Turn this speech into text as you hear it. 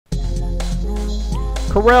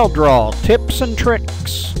CorelDRAW tips and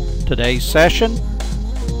tricks. Today's session,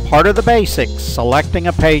 part of the basics, selecting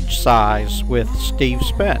a page size with Steve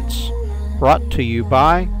Spence. Brought to you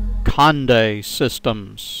by Conde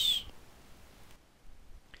Systems.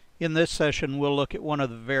 In this session, we'll look at one of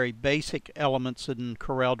the very basic elements in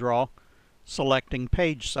CorelDRAW, selecting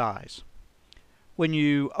page size. When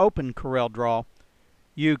you open CorelDRAW,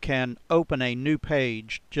 you can open a new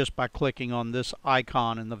page just by clicking on this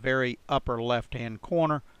icon in the very upper left-hand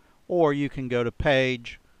corner, or you can go to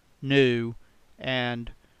Page, New,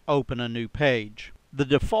 and open a new page. The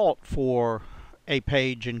default for a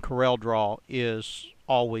page in CorelDRAW is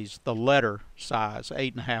always the letter size,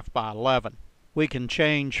 8.5 by 11. We can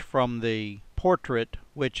change from the portrait,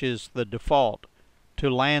 which is the default, to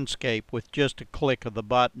landscape with just a click of the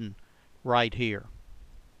button right here.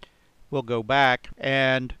 We'll go back,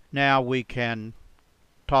 and now we can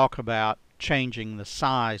talk about changing the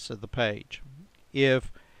size of the page.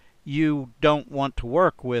 If you don't want to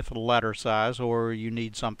work with letter size, or you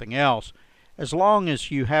need something else, as long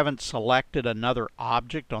as you haven't selected another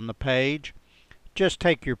object on the page, just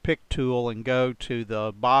take your pick tool and go to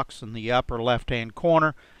the box in the upper left-hand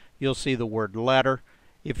corner. You'll see the word letter.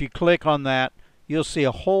 If you click on that, you'll see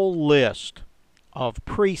a whole list of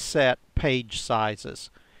preset page sizes.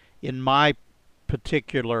 In my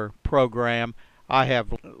particular program, I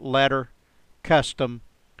have letter, custom,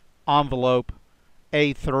 envelope,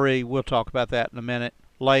 A3, we'll talk about that in a minute,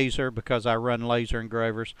 laser, because I run laser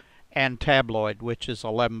engravers, and tabloid, which is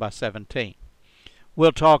 11 by 17.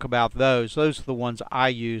 We'll talk about those. Those are the ones I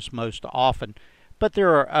use most often, but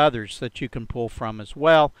there are others that you can pull from as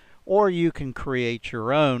well, or you can create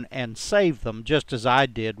your own and save them, just as I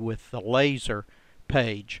did with the laser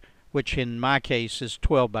page, which in my case is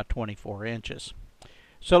 12 by 24 inches.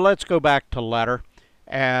 So let's go back to letter,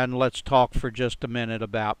 and let's talk for just a minute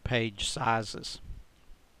about page sizes.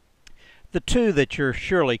 The two that you're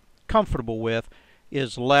surely comfortable with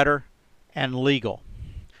is letter and legal.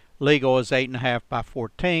 Legal is 8.5 by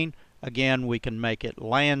 14. Again, we can make it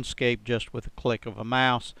landscape just with a click of a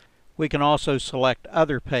mouse. We can also select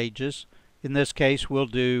other pages. In this case, we'll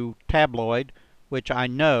do tabloid, which I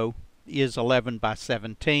know is 11 by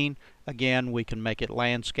 17. Again, we can make it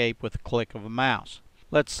landscape with a click of a mouse.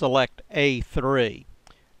 Let's select A3.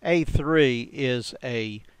 A3 is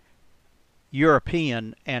a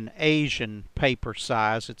European and Asian paper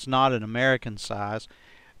size. It's not an American size,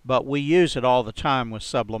 but we use it all the time with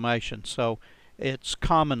sublimation, so it's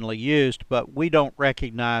commonly used, but we don't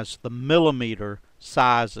recognize the millimeter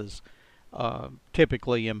sizes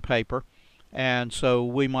typically in paper. And so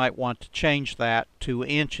we might want to change that to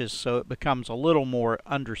inches so it becomes a little more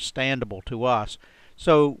understandable to us.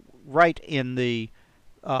 So right in the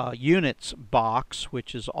units box,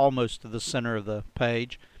 which is almost to the center of the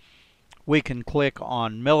page, we can click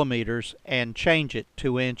on millimeters and change it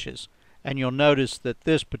to inches. And you'll notice that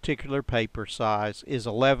this particular paper size is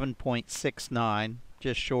 11.69,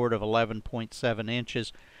 just short of 11.7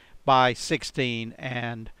 inches by 16,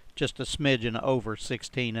 and just a smidgen over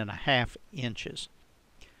 16.5 inches.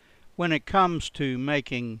 When it comes to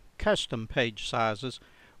making custom page sizes,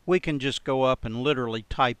 we can just go up and literally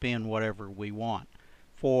type in whatever we want.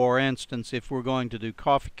 For instance, if we're going to do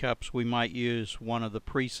coffee cups, we might use one of the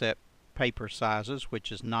preset paper sizes,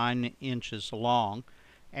 which is 9 inches long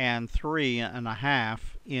and 3.5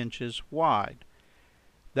 inches wide.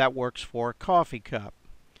 That works for a coffee cup.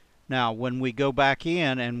 Now, when we go back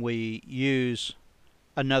in and we use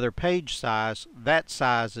another page size, that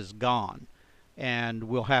size is gone, and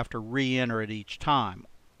we'll have to re-enter it each time.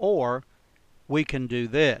 Or we can do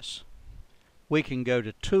this. We can go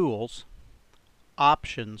to Tools,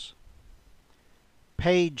 Options,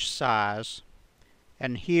 Page Size,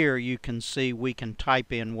 and here you can see we can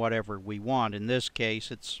type in whatever we want. In this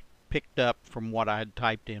case, it's picked up from what I had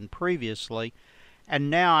typed in previously, and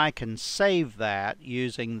now I can save that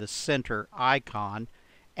using the center icon,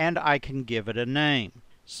 and I can give it a name,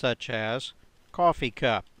 such as coffee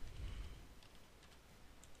cup.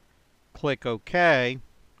 Click OK,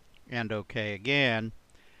 and OK again,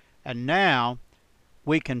 and now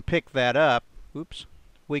we can pick that up.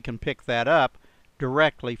 We can pick that up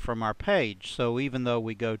directly from our page. So even though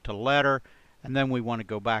we go to letter and then we want to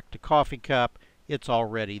go back to coffee cup, it's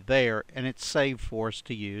already there, and it's saved for us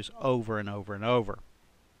to use over and over and over.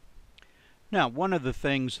 Now, one of the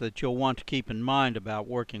things that you'll want to keep in mind about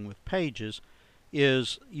working with pages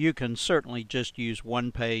is you can certainly just use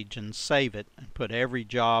one page and save it and put every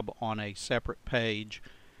job on a separate page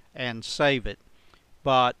and save it.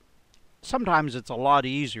 But sometimes it's a lot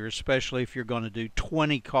easier, especially if you're going to do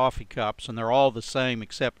 20 coffee cups and they're all the same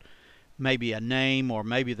except maybe a name, or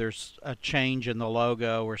maybe there's a change in the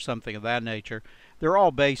logo or something of that nature. They're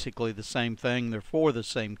all basically the same thing. They're for the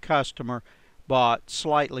same customer, but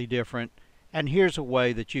slightly different. And here's a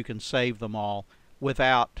way that you can save them all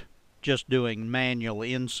without just doing manual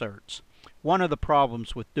inserts. One of the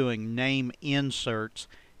problems with doing name inserts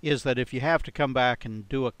is that if you have to come back and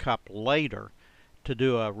do a cup later to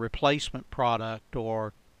do a replacement product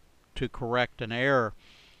or to correct an error,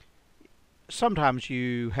 sometimes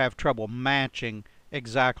you have trouble matching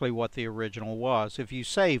exactly what the original was. If you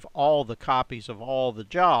save all the copies of all the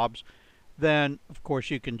jobs, then of course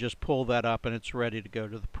you can just pull that up and it's ready to go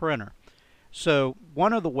to the printer. So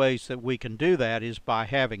one of the ways that we can do that is by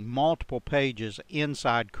having multiple pages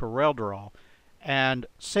inside CorelDRAW and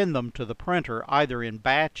send them to the printer either in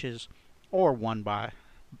batches or one by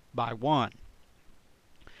one.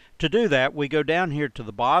 To do that, we go down here to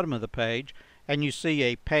the bottom of the page and you see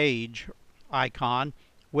a page icon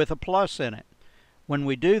with a plus in it. When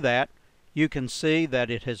we do that, you can see that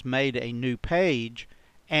it has made a new page,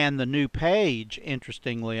 and the new page,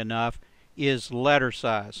 interestingly enough, is letter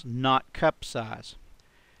size, not cup size.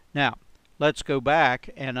 Now, let's go back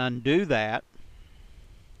and undo that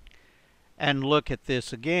and look at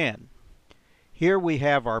this again. Here we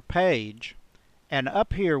have our page, and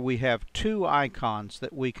up here we have two icons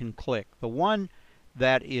that we can click. The one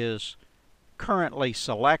that is currently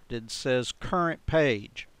selected says Current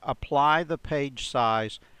Page. Apply the page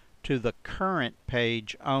size to the current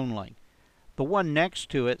page only. The one next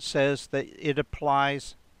to it says that it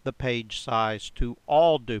applies the page size to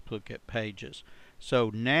all duplicate pages.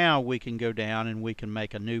 So now we can go down and we can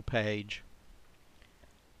make a new page,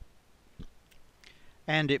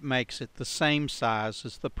 and it makes it the same size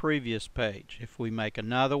as the previous page. If we make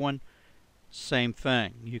another one, same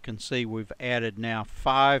thing. You can see we've added now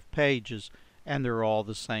 5 pages and they're all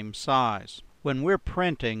the same size. When we're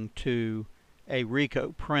printing to a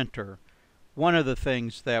Ricoh printer, one of the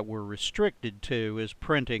things that we're restricted to is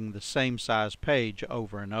printing the same size page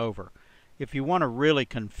over and over. If you want to really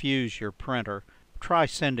confuse your printer, try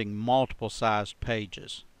sending multiple sized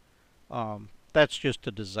pages. That's just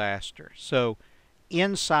a disaster. So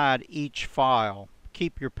inside each file,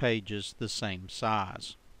 keep your pages the same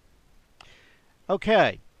size.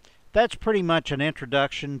 Okay, that's pretty much an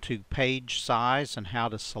introduction to page size and how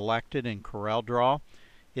to select it in CorelDRAW.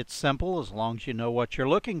 It's simple as long as you know what you're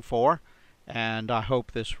looking for, and I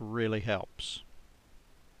hope this really helps.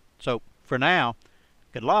 So for now,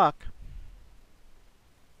 good luck.